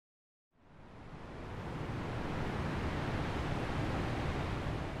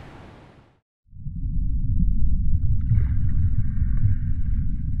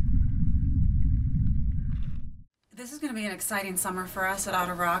This is going to be an exciting summer for us at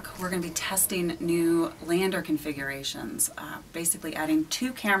Otter Rock. We're going to be testing new lander configurations, basically adding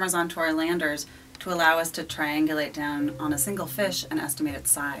 2 cameras onto our landers to allow us to triangulate down on a single fish and estimate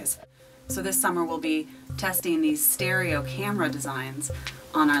its size. So this summer we'll be testing these stereo camera designs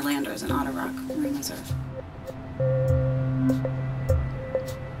on our landers in Otter Rock Marine Reserve.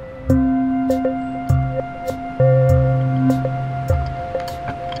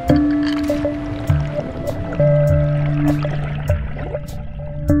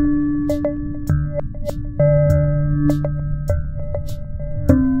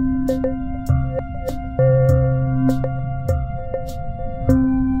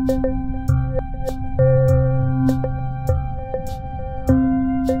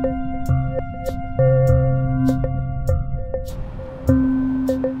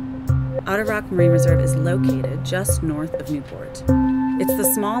 Otter Rock Marine Reserve is located just north of Newport. It's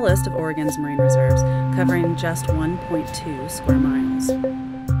the smallest of Oregon's marine reserves, covering just 1.2 square miles.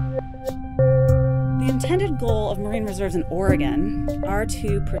 The intended goal of marine reserves in Oregon are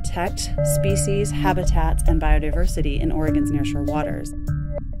to protect species, habitats, and biodiversity in Oregon's nearshore waters,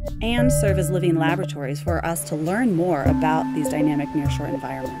 and serve as living laboratories for us to learn more about these dynamic nearshore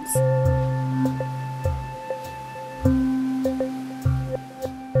environments.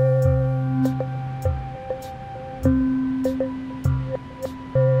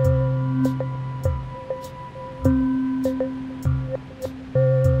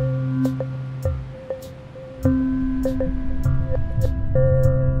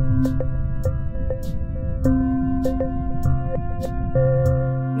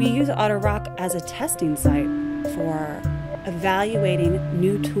 We use Otter Rock as a testing site for evaluating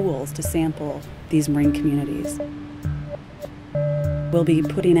new tools to sample these marine communities. We'll be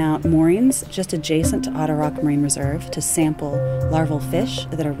putting out moorings just adjacent to Otter Rock Marine Reserve to sample larval fish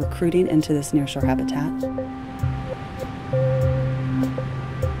that are recruiting into this nearshore habitat.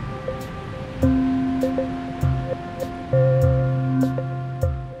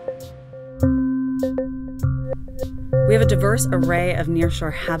 We have a diverse array of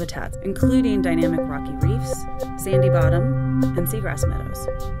nearshore habitats, including dynamic rocky reefs, sandy bottom, and seagrass meadows.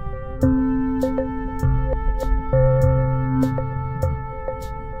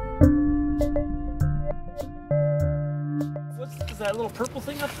 Is that little purple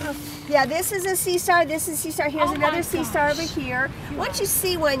thing up there? Yeah, this is a sea star. This is a sea star. Here's another sea star over here. Once you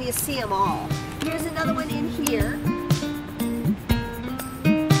see one, you see them all. Here's another one in here.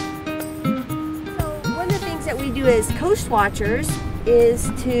 That we do as coast watchers is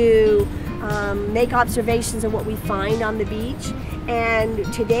to make observations of what we find on the beach,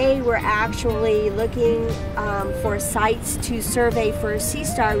 and today we're actually looking for sites to survey for sea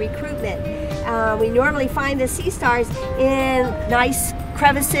star recruitment. We normally find the sea stars in nice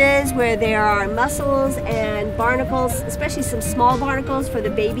crevices where there are mussels and barnacles, especially some small barnacles for the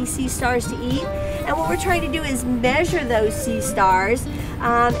baby sea stars to eat. And what we're trying to do is measure those sea stars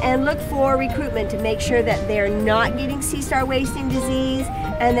and look for recruitment to make sure that they're not getting sea star wasting disease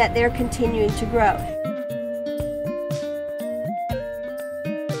and that they're continuing to grow.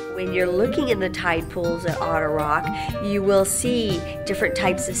 When you're looking in the tide pools at Otter Rock, you will see different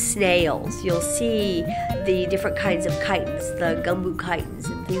types of snails. You'll see the different kinds of chitons, the gumbo chitons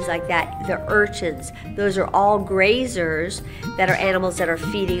and things like that, the urchins. Those are all grazers that are animals that are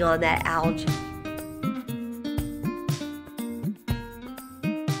feeding on that algae.